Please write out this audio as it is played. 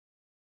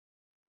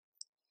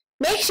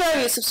Make sure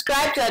you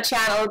subscribe to our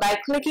channel by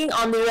clicking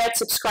on the red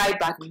subscribe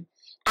button.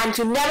 And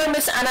to never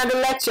miss another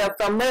lecture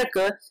from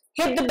Miracle,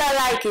 hit the bell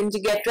icon to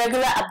get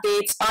regular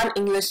updates on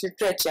English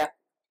literature.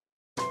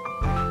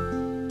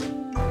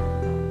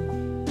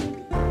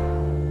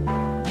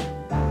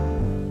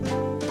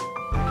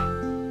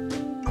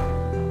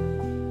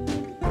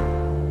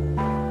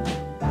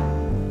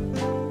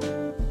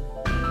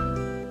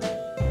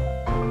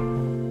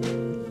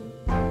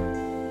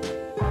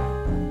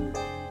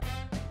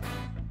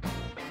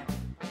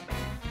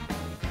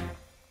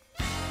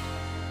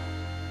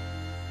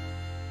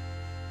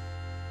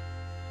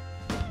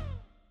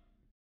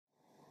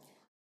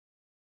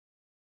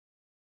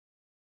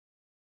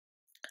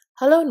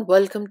 Hello and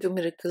welcome to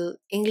Miracle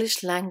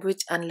English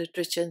Language and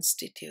Literature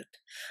Institute.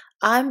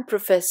 I'm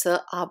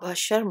Professor Abha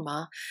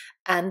Sharma,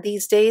 and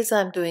these days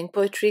I'm doing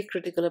poetry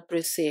critical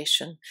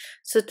appreciation.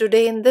 So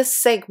today in this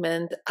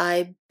segment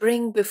I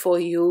bring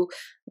before you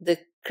the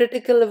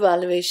critical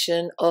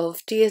evaluation of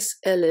T.S.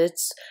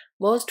 Eliot's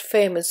most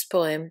famous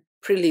poem,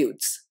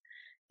 Preludes.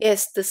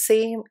 Yes, the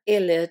same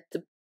Eliot,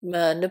 the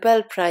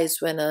Nobel Prize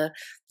winner,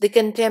 the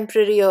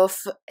contemporary of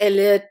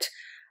Eliot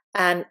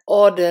and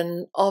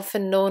Auden,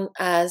 often known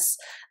as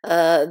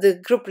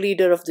the group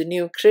leader of the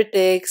New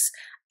Critics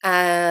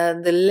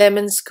and the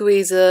lemon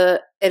squeezer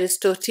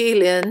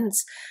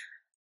Aristotelians.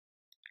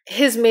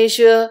 His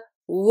major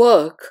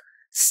work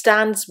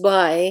stands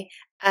by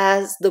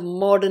as the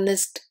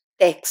modernist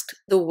text,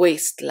 The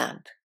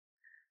Wasteland.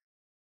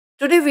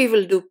 Today we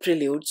will do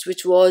Preludes,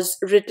 which was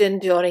written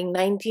during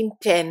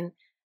 1910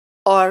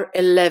 or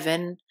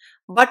 11,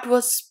 but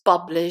was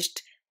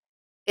published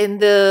in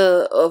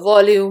the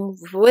volume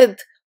with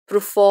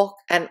Prufrock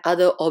and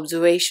other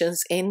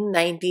observations in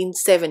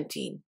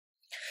 1917.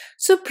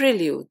 So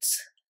preludes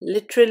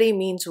literally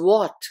means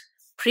what?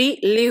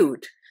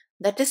 Prelude,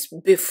 that is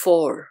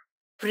before,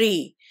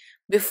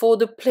 before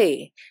the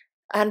play.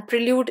 And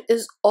prelude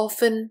is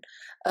often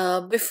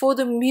before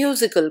the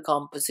musical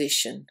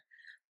composition.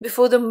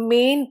 Before the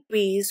main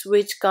piece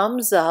which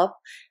comes up,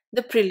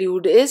 the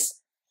prelude is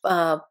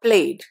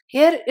played.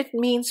 Here it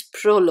means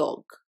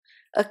prologue,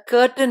 a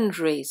curtain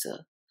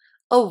raiser,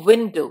 a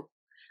window,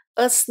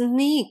 a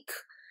sneak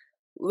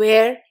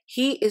where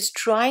he is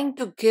trying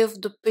to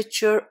give the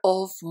picture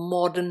of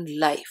modern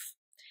life.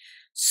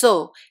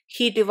 So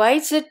he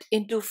divides it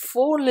into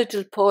 4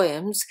 little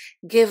poems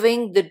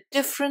giving the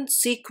different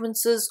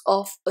sequences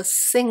of a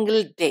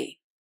single day.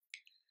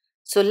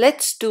 So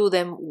let's do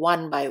them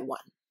one by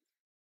one.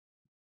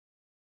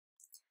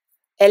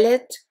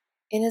 Eliot,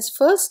 in his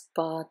first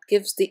part,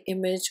 gives the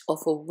image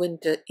of a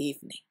winter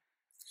evening.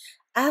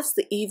 As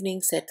the evening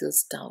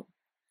settles down,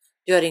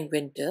 during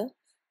winter,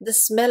 the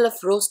smell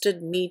of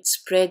roasted meat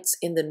spreads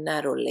in the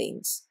narrow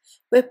lanes,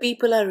 where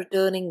people are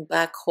returning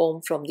back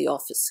home from the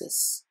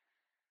offices.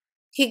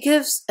 He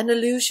gives an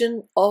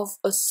illusion of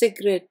a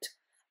cigarette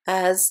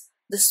as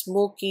the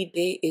smoky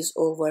day is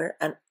over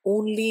and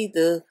only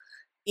the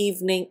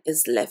evening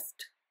is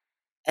left.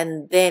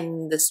 And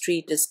then the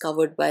street is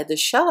covered by the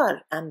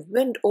shower and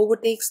wind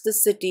overtakes the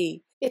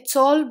city. It's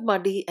all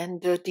muddy and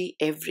dirty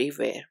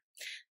everywhere.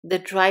 The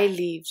dry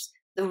leaves,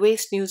 the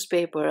waste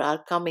newspaper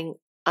are coming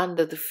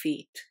under the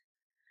feet.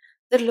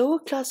 The lower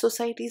class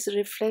society is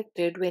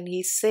reflected when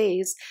he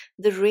says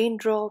the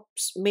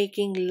raindrops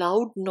making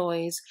loud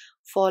noise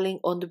falling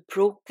on the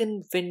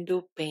broken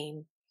window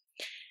pane,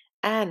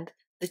 and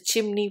the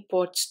chimney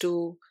pots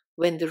too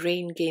when the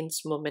rain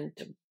gains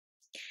momentum.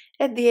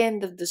 At the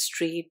end of the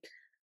street,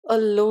 a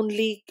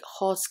lonely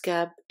horse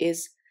cab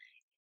is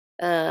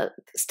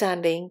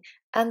standing,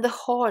 and the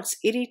horse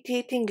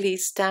irritatingly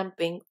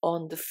stamping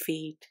on the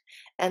feet,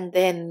 and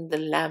then the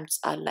lamps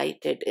are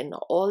lighted in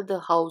all the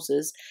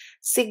houses,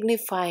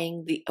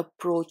 signifying the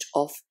approach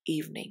of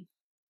evening.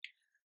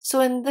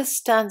 So in this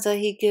stanza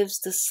he gives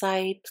the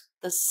sight,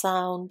 the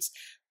sounds,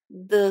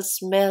 the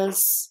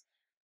smells,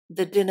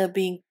 the dinner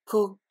being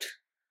cooked,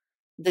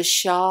 the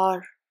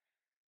shower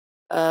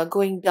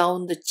going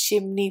down the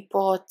chimney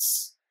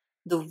pots,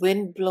 the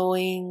wind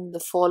blowing, the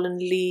fallen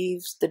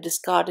leaves, the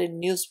discarded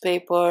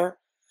newspaper.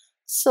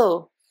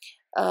 So,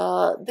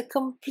 the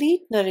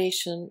complete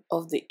narration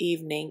of the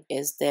evening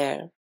is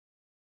there.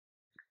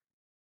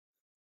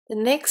 The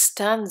next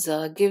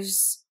stanza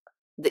gives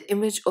the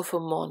image of a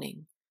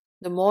morning.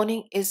 The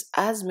morning is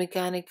as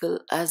mechanical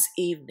as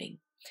evening.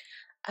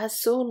 As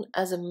soon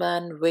as a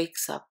man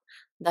wakes up,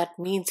 that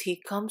means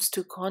he comes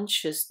to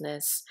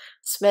consciousness,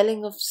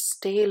 smelling of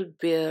stale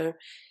beer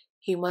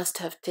he must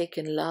have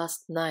taken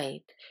last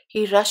night.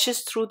 He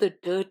rushes through the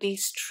dirty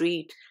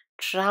street,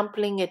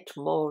 trampling it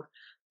more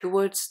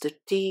towards the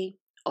tea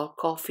or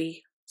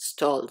coffee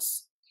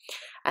stalls,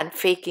 and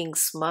faking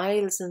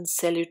smiles and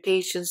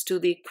salutations to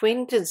the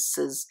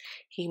acquaintances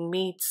he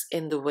meets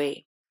in the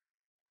way.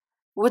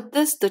 With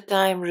this, the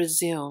time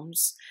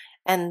resumes,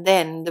 and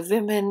then the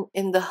women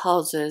in the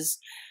houses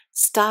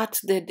start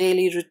their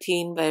daily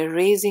routine by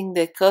raising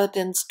their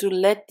curtains to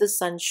let the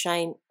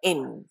sunshine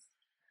in.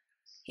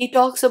 He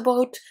talks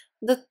about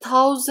The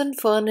thousand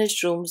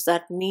furnished rooms,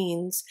 that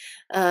means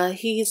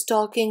he is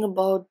talking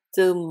about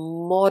the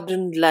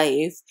modern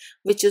life,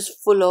 which is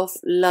full of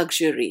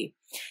luxury.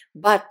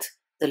 But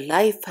the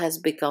life has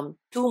become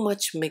too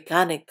much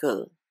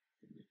mechanical.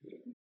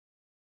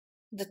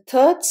 The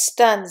third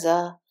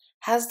stanza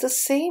has the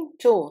same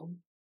tone,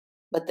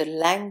 but the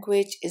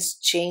language is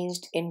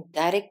changed in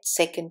direct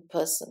second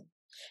person,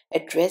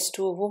 addressed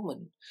to a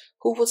woman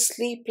who was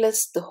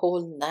sleepless the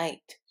whole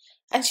night,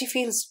 and she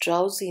feels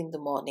drowsy in the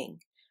morning,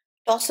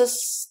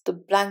 tosses the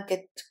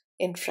blanket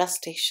in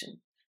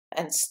frustration,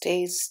 and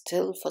stays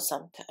still for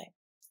some time.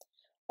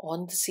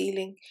 On the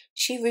ceiling,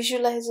 she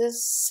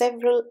visualizes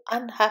several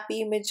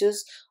unhappy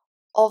images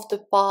of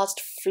the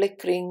past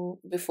flickering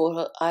before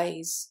her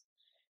eyes.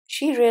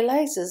 She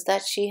realizes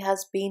that she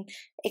has been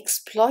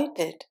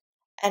exploited,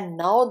 and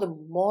now the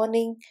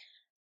morning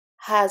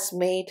has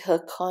made her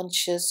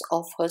conscious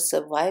of her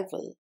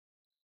survival.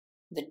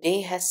 The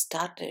day has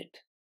started.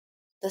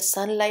 The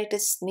sunlight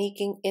is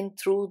sneaking in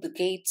through the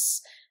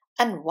gates,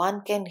 and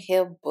one can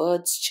hear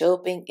birds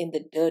chirping in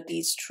the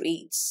dirty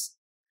streets.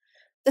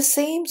 The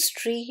same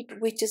street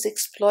which is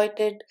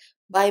exploited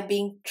by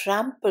being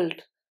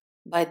trampled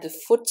by the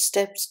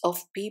footsteps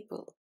of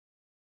people,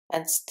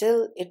 and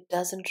still it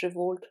doesn't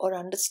revolt or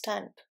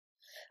understand.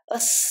 A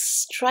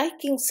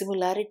striking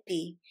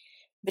similarity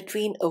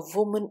between a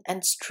woman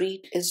and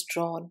street is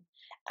drawn,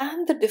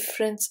 and the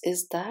difference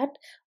is that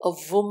a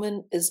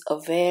woman is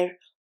aware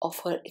of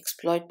her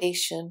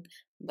exploitation,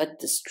 but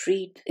the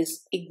street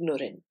is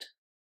ignorant.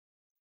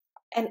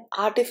 And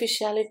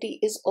artificiality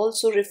is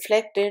also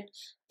reflected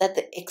that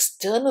the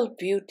external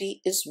beauty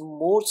is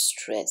more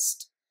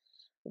stressed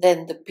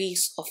than the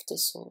peace of the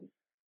soul.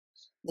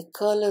 The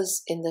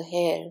colors in the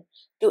hair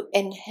to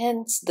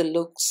enhance the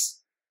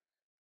looks,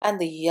 and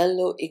the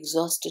yellow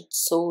exhausted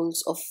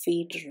soles of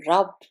feet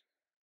rubbed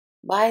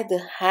by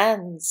the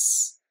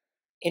hands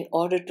in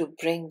order to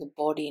bring the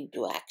body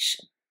into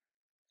action.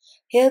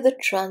 Here, the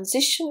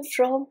transition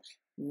from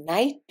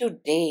night to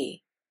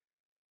day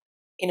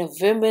in a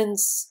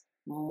women's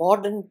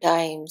modern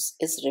times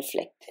is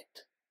reflected.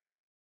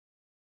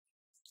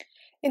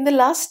 In the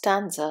last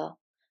stanza,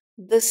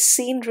 the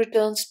scene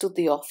returns to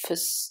the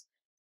office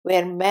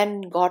where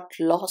men got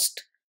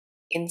lost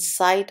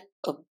inside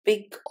a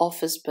big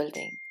office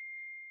building.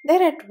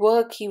 There at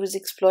work, he was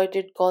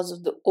exploited because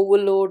of the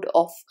overload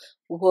of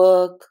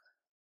work,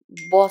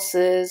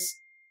 bosses,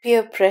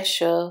 peer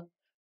pressure.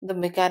 The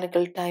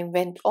mechanical time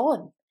went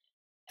on,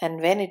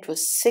 and when it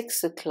was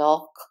 6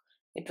 o'clock,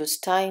 it was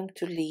time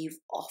to leave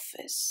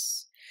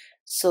office.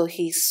 So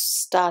he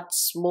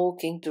starts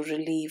smoking to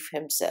relieve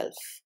himself.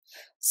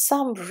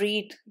 Some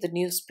read the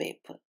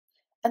newspaper,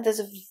 and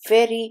there's a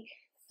very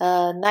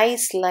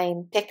nice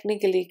line,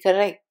 technically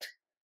correct.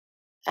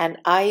 And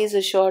I is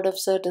assured of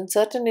certain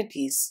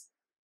certainties.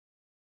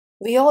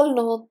 We all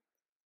know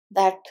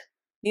that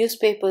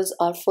newspapers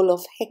are full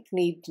of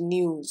hackneyed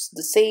news.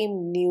 The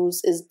same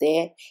news is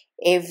there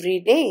every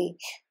day,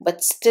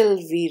 but still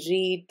we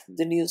read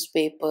the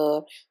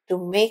newspaper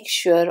to make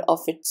sure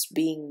of its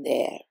being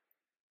there.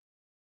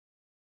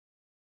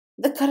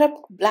 The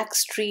corrupt black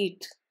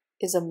street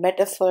is a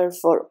metaphor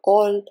for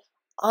all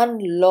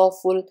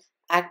unlawful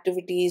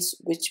activities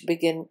which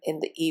begin in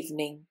the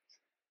evening.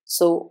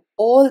 So,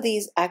 all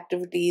these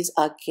activities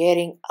are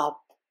gearing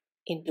up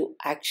into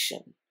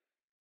action.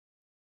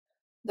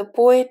 The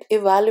poet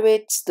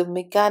evaluates the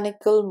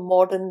mechanical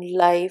modern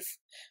life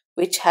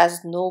which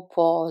has no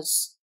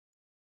pause.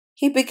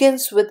 He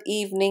begins with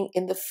evening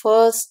in the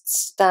first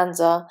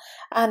stanza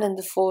and in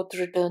the fourth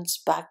returns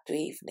back to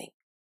evening.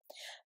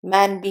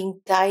 Man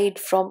being tied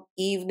from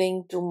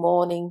evening to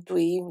morning to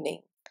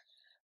evening,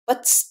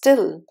 but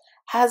still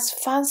has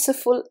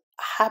fanciful,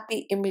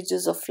 happy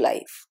images of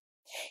life.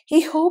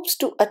 He hopes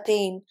to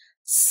attain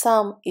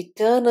some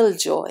eternal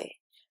joy,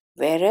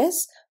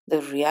 whereas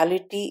the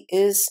reality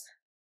is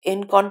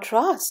in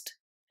contrast.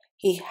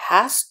 He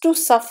has to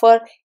suffer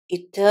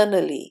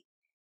eternally,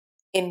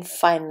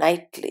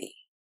 infinitely.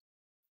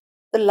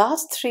 The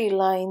last three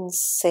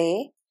lines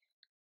say,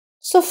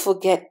 so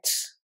forget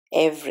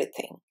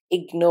everything,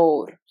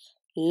 ignore,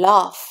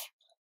 laugh,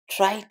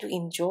 try to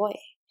enjoy.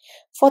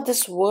 For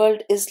this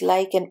world is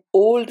like an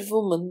old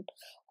woman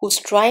who's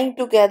trying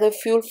to gather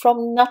fuel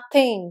from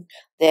nothing.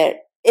 There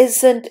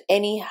isn't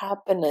any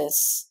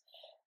happiness,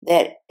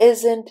 there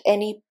isn't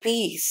any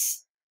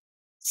peace.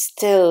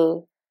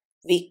 Still,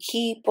 we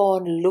keep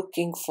on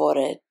looking for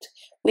it.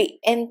 We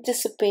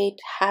anticipate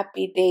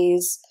happy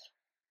days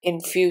in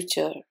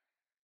future.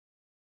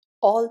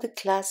 All the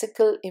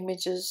classical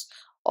images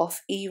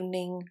of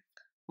evening,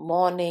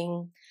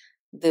 morning,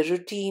 the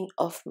routine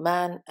of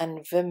man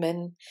and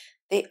women,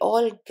 they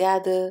all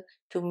gather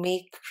to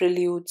make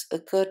Preludes a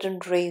curtain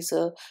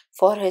raiser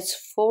for his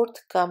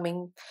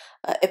forthcoming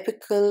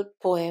epical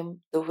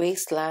poem, The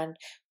Wasteland,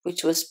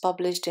 which was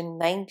published in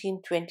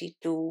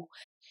 1922.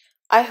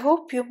 I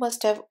hope you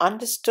must have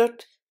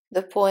understood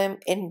the poem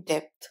in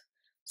depth.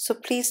 So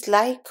please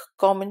like,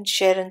 comment,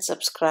 share, and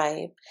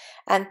subscribe.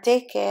 And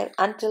take care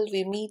until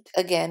we meet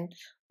again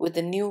with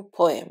a new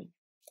poem.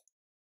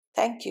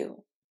 Thank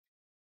you.